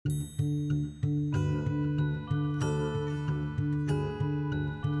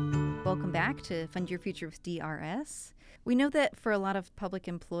back to Fund Your Future with DRS. We know that for a lot of public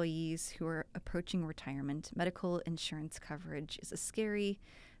employees who are approaching retirement, medical insurance coverage is a scary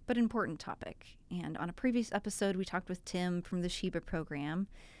but important topic. And on a previous episode, we talked with Tim from the SHEBA program,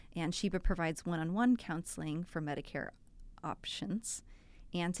 and SHEBA provides one-on-one counseling for Medicare options.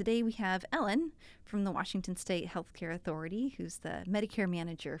 And today we have Ellen from the Washington State Healthcare Authority, who's the Medicare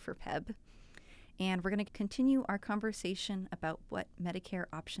manager for PEB. And we're going to continue our conversation about what Medicare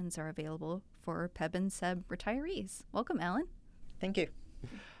options are available for PEB and SEB retirees. Welcome, Ellen. Thank you.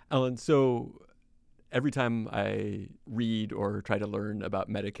 Ellen, so every time I read or try to learn about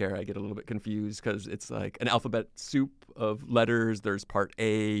Medicare, I get a little bit confused because it's like an alphabet soup of letters. There's Part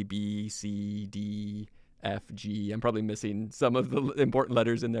A, B, C, D, F, G. I'm probably missing some of the important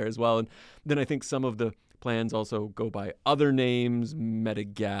letters in there as well. And then I think some of the plans also go by other names,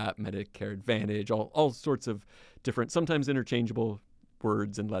 Medigap, Medicare Advantage, all sorts of different, sometimes interchangeable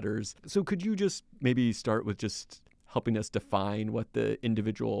words and letters. So could you just maybe start with just helping us define what the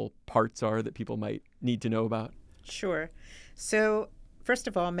individual parts are that people might need to know about? Sure. So first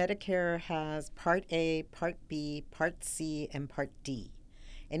of all, Medicare has Part A, Part B, Part C, and Part D.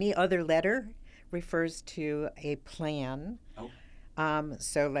 Any other letter refers to a plan. Oh.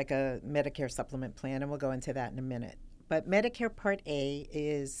 So like a Medicare supplement plan, and we'll go into that in a minute. But Medicare Part A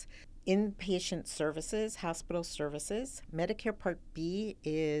is inpatient services, hospital services. Medicare Part B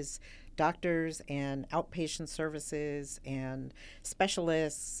is doctors and outpatient services and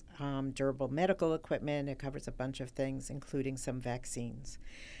specialists, durable medical equipment. It covers a bunch of things, including some vaccines.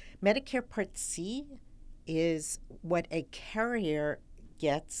 Medicare Part C is what a carrier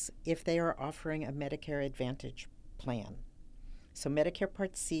gets if they are offering a Medicare Advantage plan. So Medicare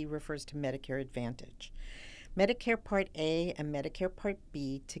Part C refers to Medicare Advantage. Medicare Part A and Medicare Part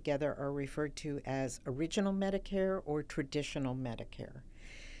B together are referred to as Original Medicare or Traditional Medicare.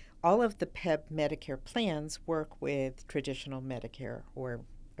 All of the PEB Medicare plans work with Traditional Medicare or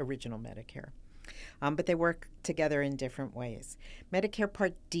Original Medicare, but they work together in different ways. Medicare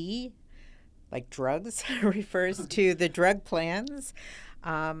Part D, like drugs, refers to the drug plans.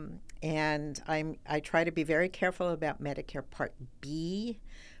 And I try to be very careful about Medicare Part B,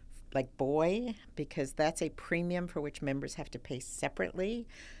 like boy, because that's a premium for which members have to pay separately,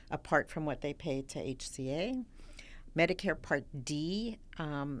 apart from what they pay to HCA. Medicare Part D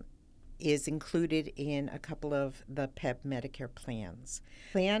is included in a couple of the PEB Medicare plans.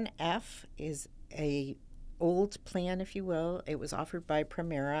 Plan F is a old plan, if you will. It was offered by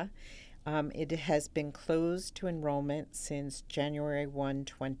Premera. It has been closed to enrollment since January 1,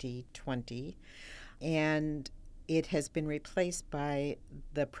 2020, and it has been replaced by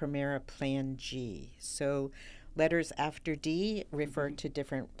the Premera Plan G. So letters after D refer to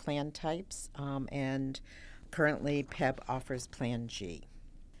different plan types, and currently PEB offers Plan G.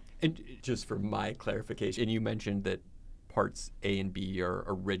 And just for my clarification, you mentioned that Parts A and B are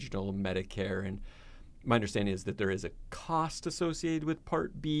Original Medicare, and my understanding is that there is a cost associated with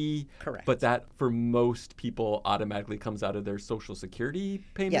Part B. Correct. But that, for most people, automatically comes out of their Social Security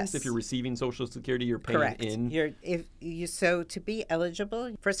payments. Yes. If you're receiving Social Security, you're paying Correct. in. So to be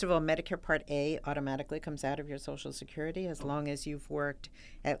eligible, first of all, Medicare Part A automatically comes out of your Social Security as long as you've worked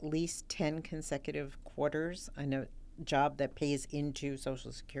at least 10 consecutive quarters in a job that pays into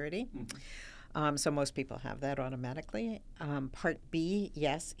Social Security. Mm-hmm. So most people have that automatically. Part B,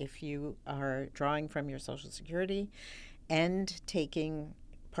 yes, if you are drawing from your Social Security and taking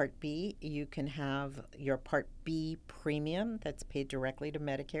Part B, you can have your Part B premium that's paid directly to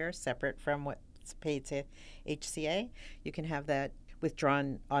Medicare, separate from what's paid to HCA. You can have that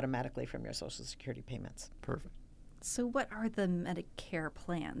withdrawn automatically from your Social Security payments. Perfect. So what are the Medicare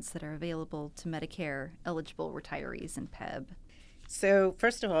plans that are available to Medicare-eligible retirees in PEB? So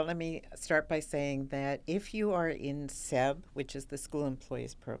first of all, let me start by saying that if you are in SEB, which is the School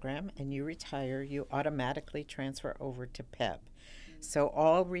Employees Program, and you retire, you automatically transfer over to PEB. So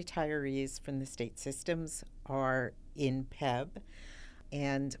all retirees from the state systems are in PEB,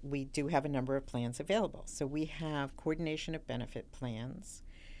 and we do have a number of plans available. So we have coordination of benefit plans.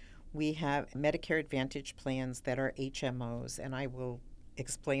 We have Medicare Advantage plans that are HMOs, and I will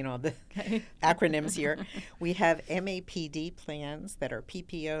explain all the acronyms here. We have MAPD plans that are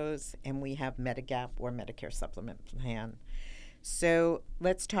PPOs, and we have Medigap or Medicare Supplement Plan. So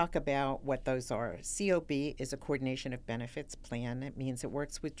let's talk about what those are. COB is a coordination of benefits plan. It means it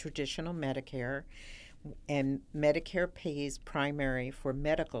works with traditional Medicare, and Medicare pays primary for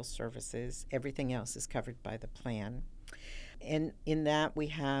medical services. Everything else is covered by the plan. And in that, we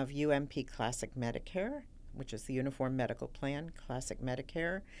have UMP Classic Medicare, which is the Uniform Medical Plan, Classic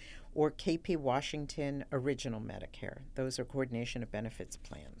Medicare, or KP Washington Original Medicare. Those are coordination of benefits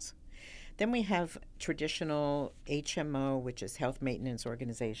plans. Then we have traditional HMO, which is Health Maintenance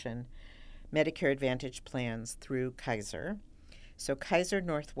Organization, Medicare Advantage plans through Kaiser. So Kaiser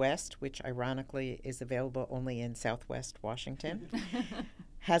Northwest, which ironically is available only in Southwest Washington,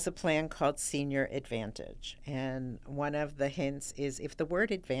 has a plan called Senior Advantage. And one of the hints is if the word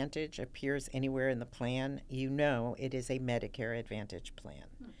Advantage appears anywhere in the plan, you know it is a Medicare Advantage plan,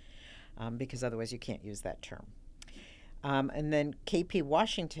 because otherwise you can't use that term. And then KP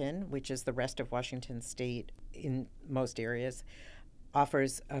Washington, which is the rest of Washington state in most areas,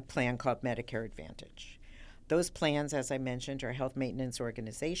 offers a plan called Medicare Advantage. Those plans, as I mentioned, are health maintenance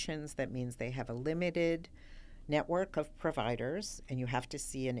organizations. That means they have a limited network of providers, and you have to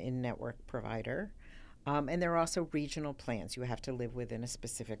see an in-network provider. And there are also regional plans. You have to live within a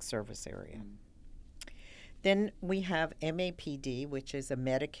specific service area. Then we have MAPD, which is a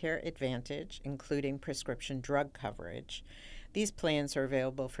Medicare Advantage, including prescription drug coverage. These plans are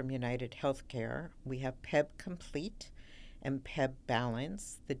available from United Healthcare. We have PEBB Complete and PEBB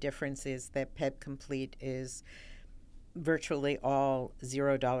Balance. The difference is that PEBB Complete is virtually all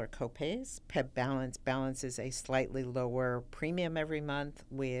 $0 copays. PEBB Balance is a slightly lower premium every month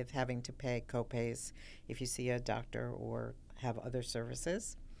with having to pay copays if you see a doctor or have other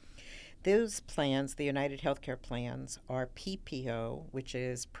services. Those plans, the United Healthcare plans, are PPO, which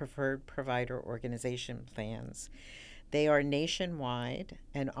is Preferred Provider Organization plans. They are nationwide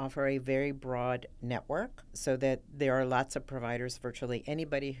and offer a very broad network so that there are lots of providers, virtually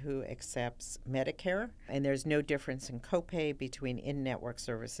anybody who accepts Medicare, and there's no difference in copay between in-network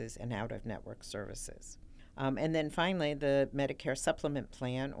services and out-of-network services. And then finally, the Medicare Supplement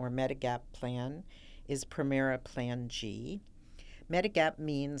Plan, or Medigap plan, is Premera Plan G. Medigap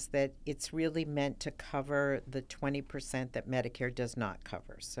means that it's really meant to cover the 20% that Medicare does not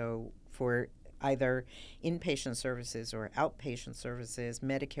cover. So for either inpatient services or outpatient services,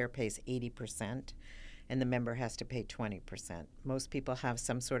 Medicare pays 80%, and the member has to pay 20%. Most people have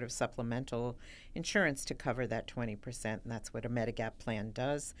some sort of supplemental insurance to cover that 20%, and that's what a Medigap plan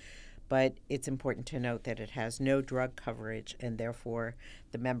does. But it's important to note that it has no drug coverage, and therefore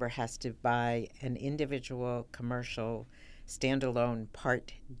the member has to buy an individual commercial standalone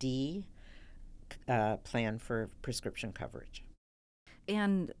Part D plan for prescription coverage.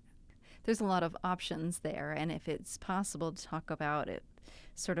 And there's a lot of options there, and if it's possible to talk about it,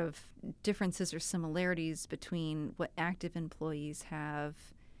 sort of differences or similarities between what active employees have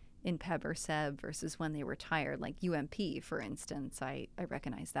in PEB or SEB versus when they retired, like UMP, for instance. I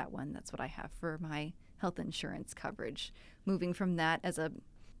recognize that one. That's what I have for my health insurance coverage. Moving from that as a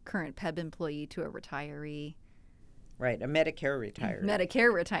current PEB employee to a retiree. Right, a Medicare retiree.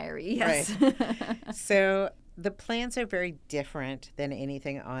 Medicare retiree, yes. Right. So the plans are very different than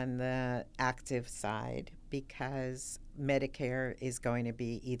anything on the active side because Medicare is going to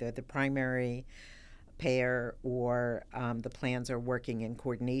be either the primary payer or the plans are working in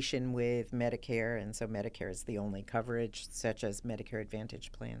coordination with Medicare, and so Medicare is the only coverage, such as Medicare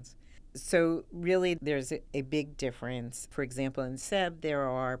Advantage plans. So really there's a big difference. For example, in SEB, there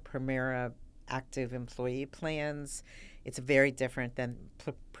are Premera active employee plans. It's very different than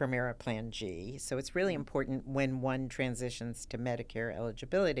Premera Plan G. So it's really important when one transitions to Medicare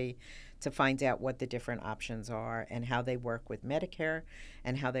eligibility to find out what the different options are and how they work with Medicare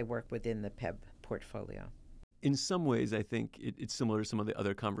and how they work within the PEB portfolio. In some ways, I think it's similar to some of the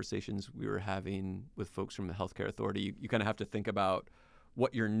other conversations we were having with folks from the Healthcare Authority. You kind of have to think about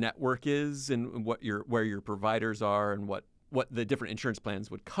what your network is and where your providers are and what the different insurance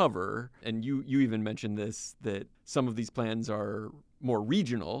plans would cover. And you even mentioned this, that some of these plans are more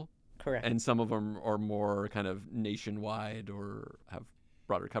regional. Correct. And some of them are more kind of nationwide or have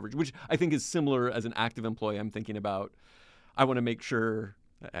broader coverage, which I think is similar as an active employee. I'm thinking about, I want to make sure,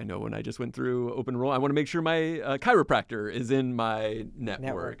 I know when I just went through open enroll, I want to make sure my chiropractor is in my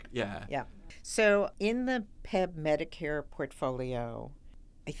network. Yeah. So in the PEB Medicare portfolio,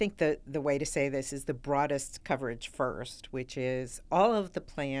 I think the way to say this is the broadest coverage first, which is all of the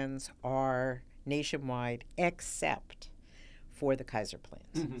plans are nationwide except for the Kaiser plans.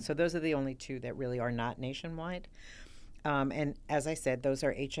 Mm-hmm. So those are the only two that really are not nationwide. And as I said, those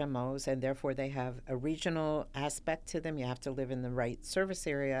are HMOs, and therefore they have a regional aspect to them. You have to live in the right service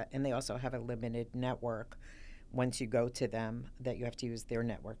area, and they also have a limited network once you go to them, that you have to use their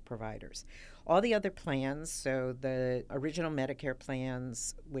network providers. All the other plans, so the original Medicare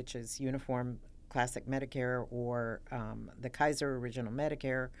plans, which is Uniform Classic Medicare, or the Kaiser Original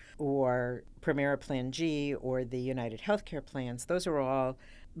Medicare, or Premera Plan G, or the United Healthcare plans, those are all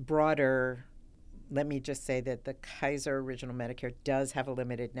broader. Let me just say that the Kaiser Original Medicare does have a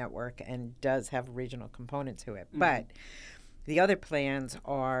limited network and does have a regional component to it. Mm-hmm. But The other plans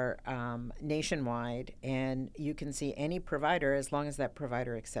are nationwide, and you can see any provider as long as that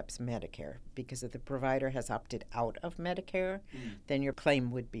provider accepts Medicare, because if the provider has opted out of Medicare, then your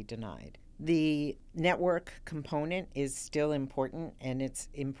claim would be denied. The network component is still important, and it's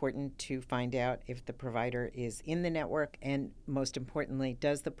important to find out if the provider is in the network, and most importantly,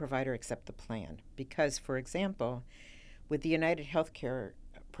 does the provider accept the plan? Because, for example, with the United Healthcare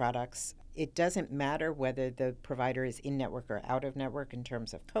products, it doesn't matter whether the provider is in network or out of network in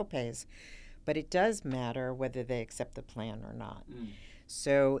terms of copays, but it does matter whether they accept the plan or not.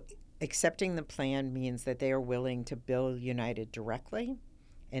 So accepting the plan means that they are willing to bill United directly,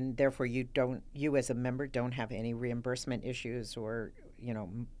 and therefore you as a member don't have any reimbursement issues or,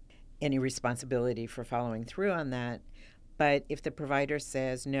 any responsibility for following through on that. But if the provider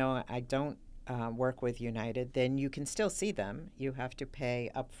says, no, I don't work with United, then you can still see them. You have to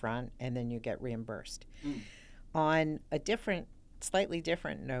pay up front, and then you get reimbursed. On a slightly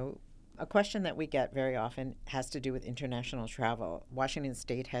different note, a question that we get very often has to do with international travel. Washington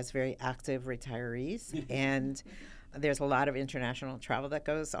State has very active retirees, and there's a lot of international travel that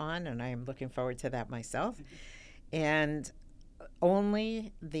goes on, and I'm looking forward to that myself. And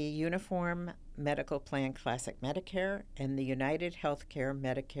only the Uniform Medical Plan Classic Medicare and the United Healthcare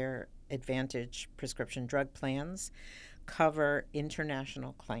Medicare Advantage prescription drug plans cover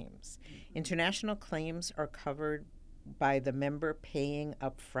international claims. International claims are covered by the member paying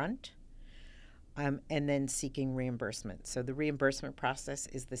up front and then seeking reimbursement. So the reimbursement process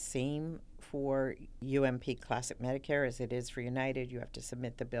is the same for UMP Classic Medicare as it is for United. You have to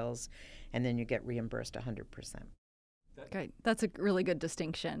submit the bills, and then you get reimbursed 100%. Okay, that's a really good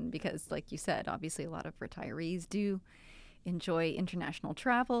distinction because, like you said, obviously a lot of retirees do enjoy international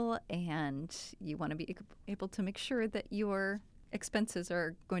travel, and you want to be able to make sure that your expenses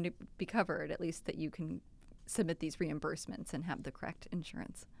are going to be covered, at least that you can submit these reimbursements and have the correct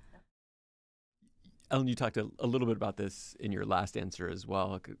insurance. Ellen, you talked a little bit about this in your last answer as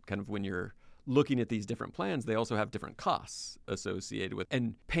well. Kind of when you're looking at these different plans, they also have different costs associated with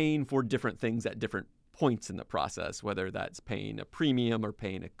and paying for different things at different points in the process, whether that's paying a premium or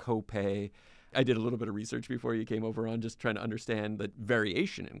paying a copay. I did a little bit of research before you came over on just trying to understand the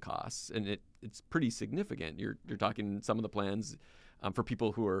variation in costs, and it's pretty significant. You're talking some of the plans for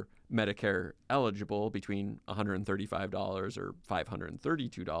people who are Medicare eligible between $135 or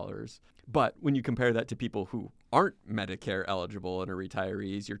 $532. But when you compare that to people who aren't Medicare eligible and are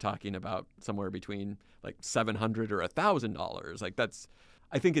retirees, you're talking about somewhere between like $700 or $1,000.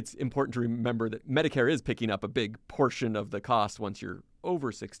 I think it's important to remember that Medicare is picking up a big portion of the cost once you're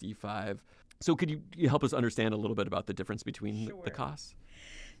over 65. So could you help us understand a little bit about the difference between the costs?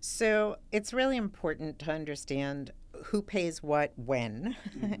 So it's really important to understand who pays what when.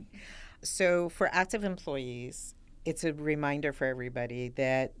 So for active employees, it's a reminder for everybody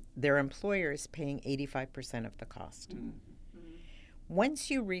that their employer is paying 85% of the cost. Once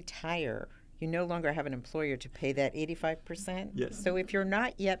you retire, you no longer have an employer to pay that 85%. Yes. So if you're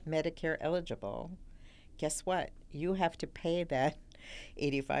not yet Medicare eligible, guess what? You have to pay that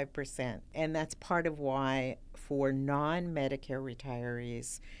 85%. And that's part of why for non-Medicare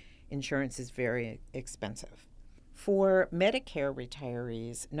retirees, insurance is very expensive. For Medicare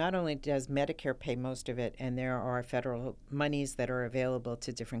retirees, not only does Medicare pay most of it, and there are federal monies that are available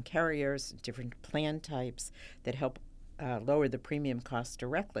to different carriers, different plan types that help lower the premium costs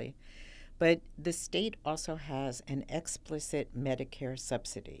directly, but the state also has an explicit Medicare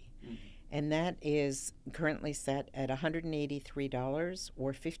subsidy. And that is currently set at $183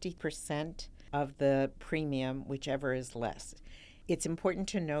 or 50% of the premium, whichever is less. It's important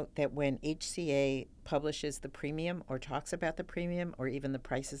to note that when HCA publishes the premium or talks about the premium or even the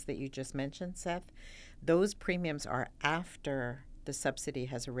prices that you just mentioned, Seth, those premiums are after the subsidy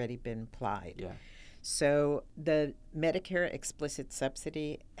has already been applied. Yeah. So the Medicare explicit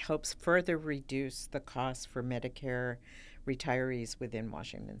subsidy helps further reduce the cost for Medicare retirees within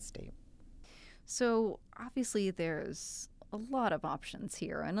Washington State. So obviously there's a lot of options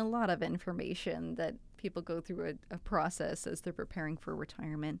here and a lot of information that people go through a process as they're preparing for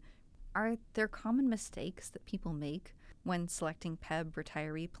retirement. Are there common mistakes that people make when selecting PEB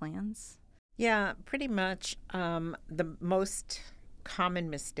retiree plans? Yeah, pretty much. The most common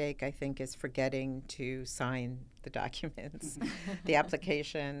mistake, I think, is forgetting to sign the documents, the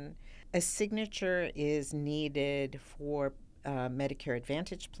application. A signature is needed for Medicare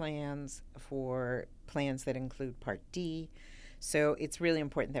Advantage plans, for plans that include Part D. So it's really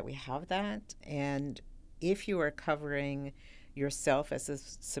important that we have that. And if you are covering yourself as a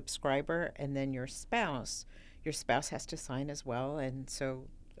subscriber and then your spouse has to sign as well. And so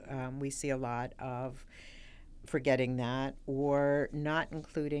we see a lot of forgetting that or not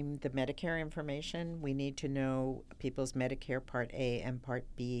including the Medicare information. We need to know people's Medicare Part A and Part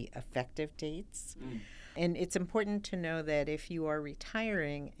B effective dates. And it's important to know that if you are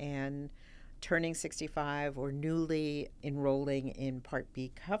retiring and turning 65 or newly enrolling in Part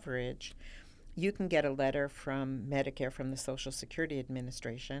B coverage, you can get a letter from Medicare, from the Social Security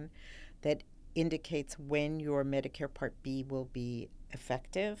Administration, that indicates when your Medicare Part B will be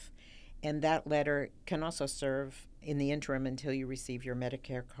effective. And that letter can also serve in the interim until you receive your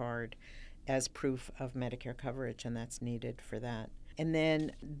Medicare card as proof of Medicare coverage, and that's needed for that. And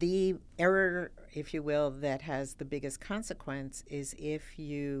then the error, if you will, that has the biggest consequence is if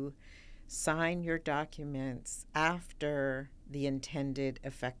you sign your documents after the intended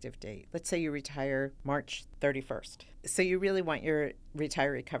effective date. Let's say you retire March 31st. So you really want your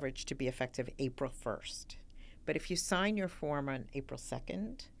retiree coverage to be effective April 1st. But if you sign your form on April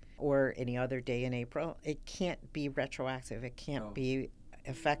 2nd or any other day in April, it can't be retroactive. It can't be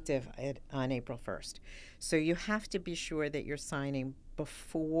effective on April 1st. So you have to be sure that you're signing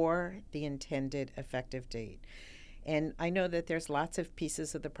before the intended effective date. And I know that there's lots of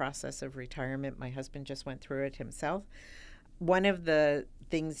pieces of the process of retirement. My husband just went through it himself. One of the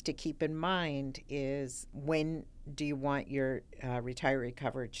things to keep in mind is when do you want your retiree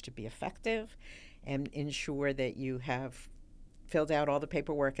coverage to be effective, and ensure that you have filled out all the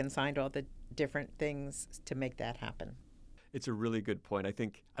paperwork and signed all the different things to make that happen. It's a really good point. I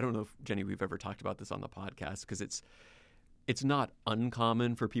don't know if, Jenny, we've ever talked about this on the podcast, because it's not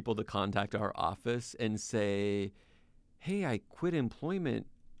uncommon for people to contact our office and say, hey, I quit employment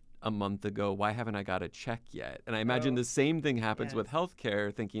a month ago. Why haven't I got a check yet? And I imagine the same thing happens with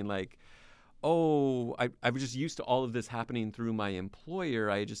healthcare, thinking like, oh, I was just used to all of this happening through my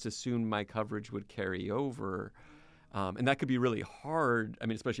employer. I just assumed my coverage would carry over. And that could be really hard. I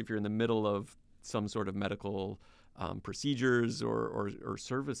mean, especially if you're in the middle of some sort of medical procedures or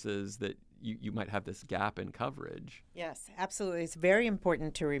services that you might have this gap in coverage. Yes, absolutely. It's very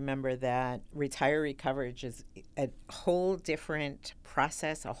important to remember that retiree coverage is a whole different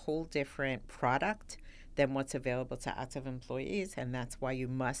process, a whole different product than what's available to active employees, and that's why you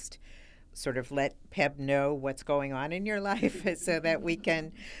must sort of let PEB know what's going on in your life so that we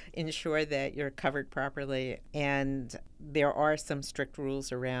can ensure that you're covered properly. And there are some strict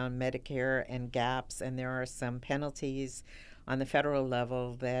rules around Medicare and gaps, and there are some penalties on the federal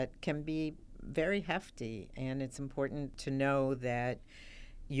level that can be very hefty. And it's important to know that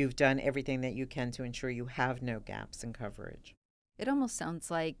you've done everything that you can to ensure you have no gaps in coverage. It almost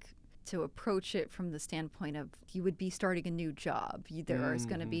sounds like to approach it from the standpoint of you would be starting a new job. There's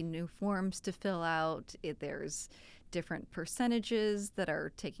going to be new forms to fill out. There's different percentages that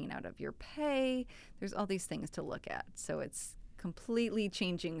are taken out of your pay. There's all these things to look at. So it's completely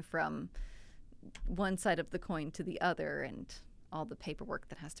changing from one side of the coin to the other, and all the paperwork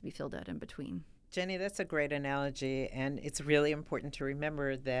that has to be filled out in between. Jenny, that's a great analogy, and it's really important to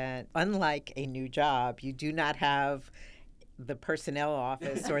remember that unlike a new job, you do not have the personnel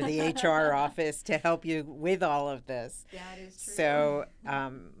office or the HR office to help you with all of this. That is true. So,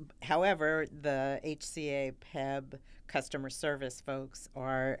 however, the HCA PEB customer service folks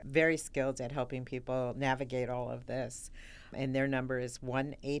are very skilled at helping people navigate all of this. And their number is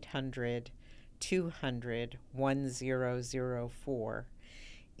 1-800-200-1004.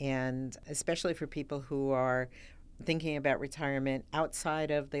 And especially for people who are thinking about retirement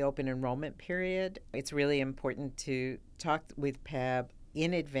outside of the open enrollment period, it's really important to talk with PEB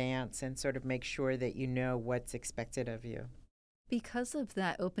in advance and sort of make sure that you know what's expected of you. Because of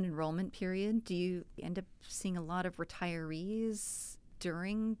that open enrollment period, do you end up seeing a lot of retirees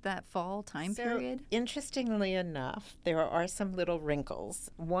during that fall time period? Interestingly enough, there are some little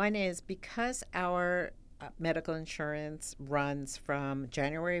wrinkles. One is because our medical insurance runs from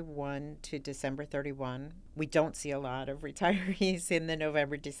January 1 to December 31. We don't see a lot of retirees in the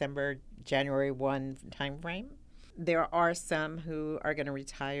November, December, January 1 timeframe. There are some who are going to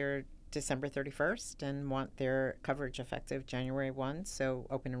retire December 31st and want their coverage effective January 1, so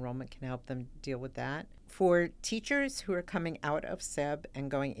open enrollment can help them deal with that. For teachers who are coming out of SEB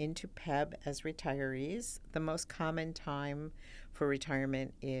and going into PEB as retirees, the most common time for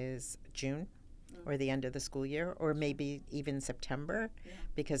retirement is June or the end of the school year, or maybe even September,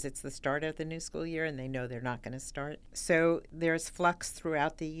 because it's the start of the new school year and they know they're not going to start. So there's flux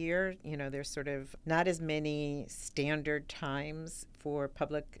throughout the year. You know, there's sort of not as many standard times for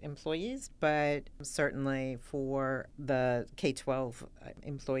public employees, but certainly for the K-12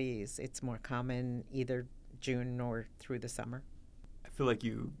 employees, it's more common either June or through the summer. feel like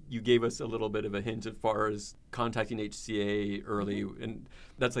you gave us a little bit of a hint as far as contacting HCA early, and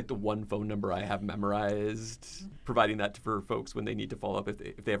that's like the one phone number I have memorized, providing that for folks when they need to follow up,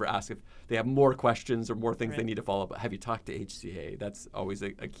 if they ever ask if they have more questions or more things they need to follow up. Have you talked to HCA? That's always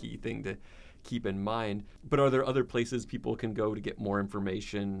a key thing to keep in mind. But are there other places people can go to get more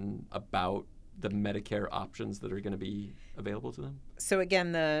information about the Medicare options that are going to be available to them? So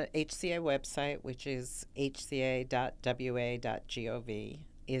again, the HCA website, which is hca.wa.gov,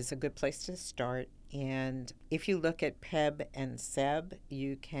 is a good place to start. And if you look at PEB and SEB,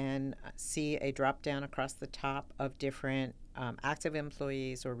 you can see a drop down across the top of different active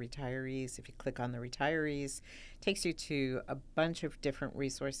employees or retirees. If you click on the retirees, it takes you to a bunch of different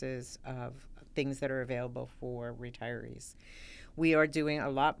resources of things that are available for retirees. We are doing a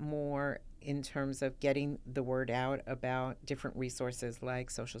lot more in terms of getting the word out about different resources like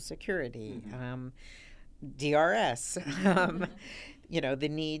Social Security, DRS, the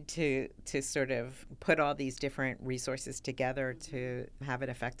need to sort of put all these different resources together to have an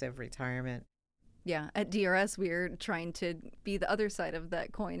effective retirement. Yeah, at DRS, we're trying to be the other side of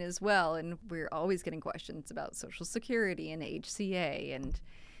that coin as well. And we're always getting questions about Social Security and HCA and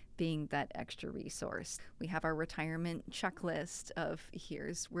being that extra resource. We have our retirement checklist of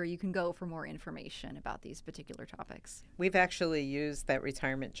here's where you can go for more information about these particular topics. We've actually used that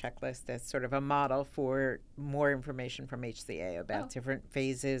retirement checklist as sort of a model for more information from HCA about different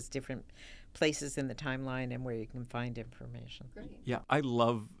phases, different places in the timeline, and where you can find information. Great. Yeah, I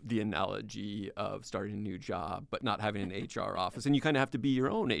love the analogy of starting a new job, but not having an HR office. And you kind of have to be your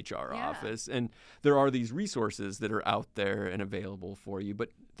own HR office. And there are these resources that are out there and available for you, but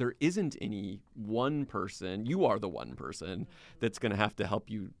there isn't any one person. You are the one person that's going to have to help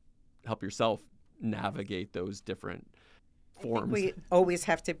yourself navigate those different forms. We always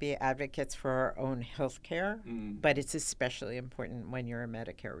have to be advocates for our own health care, but it's especially important when you're a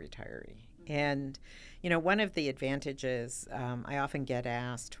Medicare retiree. And, one of the advantages, I often get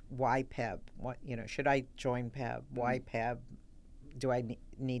asked, why PEB? Should I join PEB? Why PEB? Do I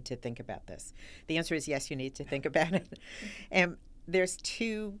need to think about this? The answer is yes, you need to think about it. And there's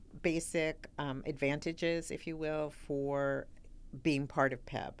two basic advantages, if you will, for being part of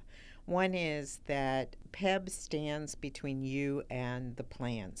PEB. One is that PEB stands between you and the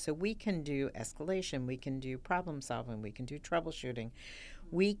plan. So we can do escalation, we can do problem solving, we can do troubleshooting.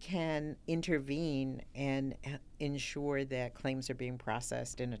 We can intervene and ensure that claims are being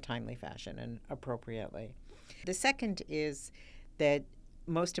processed in a timely fashion and appropriately. The second is that,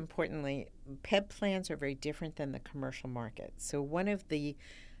 most importantly, PEB plans are very different than the commercial market. So one of the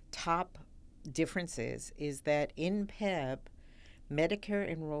top differences is that in PEB,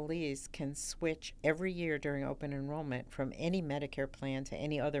 Medicare enrollees can switch every year during open enrollment from any Medicare plan to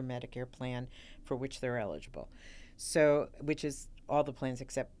any other Medicare plan for which they're eligible. So, which is all the plans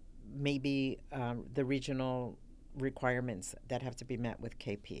except maybe the regional requirements that have to be met with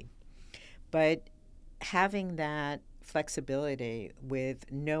KP. But having that flexibility with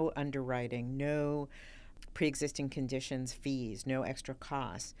no underwriting, no pre-existing conditions, fees, no extra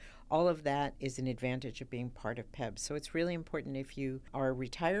costs, all of that is an advantage of being part of PEB. So it's really important if you are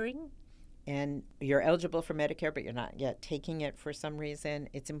retiring and you're eligible for Medicare, but you're not yet taking it for some reason,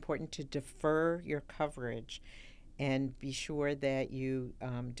 it's important to defer your coverage and be sure that you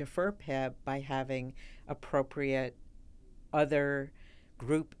defer PEB by having appropriate other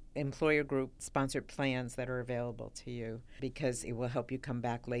employer group sponsored plans that are available to you, because it will help you come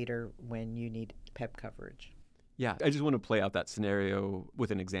back later when you need PEB coverage. Yeah, I just want to play out that scenario with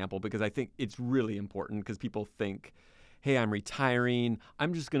an example, because I think it's really important, because people think, hey, I'm retiring,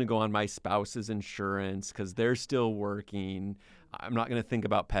 I'm just going to go on my spouse's insurance because they're still working. I'm not going to think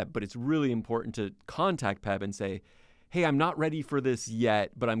about PEB, but it's really important to contact PEB and say, hey, I'm not ready for this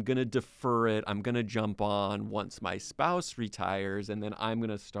yet, but I'm going to defer it. I'm going to jump on once my spouse retires, and then I'm going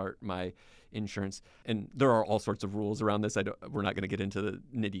to start my insurance. And there are all sorts of rules around this. We're not going to get into the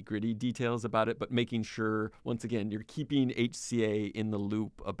nitty-gritty details about it, but making sure, once again, you're keeping HCA in the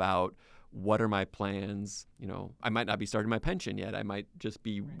loop about what are my plans. I might not be starting my pension yet. I might just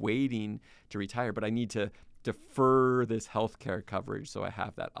be waiting to retire, but I need to defer this health care coverage so I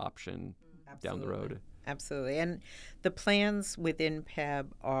have that option down the road. Absolutely. And the plans within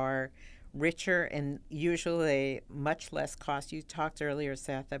PEB are richer and usually much less cost. You talked earlier,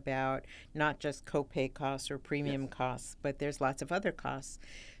 Seth, about not just copay costs or premium costs, but there's lots of other costs.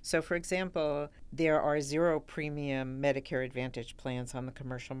 So, for example, there are zero premium Medicare Advantage plans on the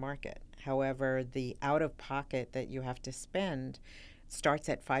commercial market. However, the out-of-pocket that you have to spend starts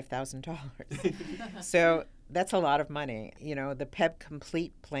at $5,000. So that's a lot of money. The PEB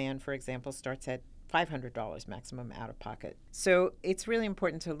Complete plan, for example, starts at $500 maximum out of pocket. So it's really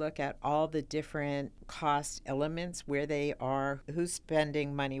important to look at all the different cost elements, where they are, who's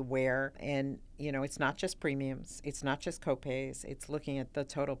spending money where. And, it's not just premiums, it's not just copays, it's looking at the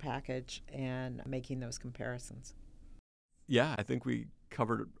total package and making those comparisons. Yeah, I think we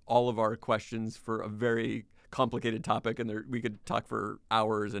covered all of our questions for a very complicated topic, and we could talk for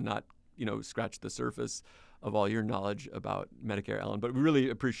hours and not, scratch the surface of all your knowledge about Medicare, Ellen. But we really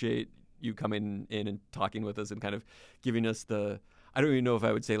appreciate you coming in and talking with us and kind of giving us I don't even know if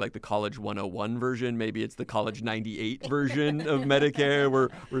I would say like the College 101 version. Maybe it's the College 98 version of Medicare.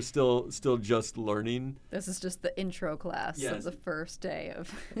 We're still just learning. This is just the intro class of the first day of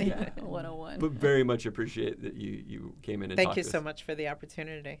 101. But very much appreciate that you came in and Thank talked you to us. so much for the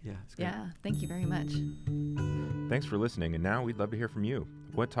opportunity. Yeah, it's great. Yeah, thank you very much. Thanks for listening, and now we'd love to hear from you.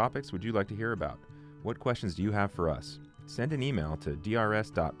 What topics would you like to hear about? What questions do you have for us? Send an email to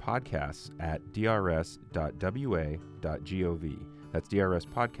drs.podcasts@drs.wa.gov. That's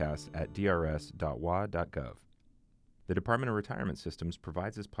drspodcasts@drs.wa.gov. The Department of Retirement Systems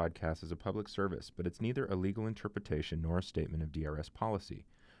provides this podcast as a public service, but it's neither a legal interpretation nor a statement of DRS policy.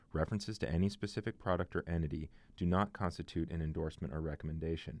 References to any specific product or entity do not constitute an endorsement or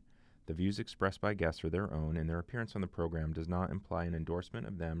recommendation. The views expressed by guests are their own, and their appearance on the program does not imply an endorsement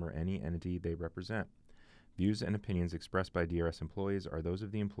of them or any entity they represent. Views and opinions expressed by DRS employees are those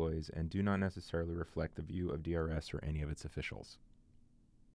of the employees and do not necessarily reflect the view of DRS or any of its officials.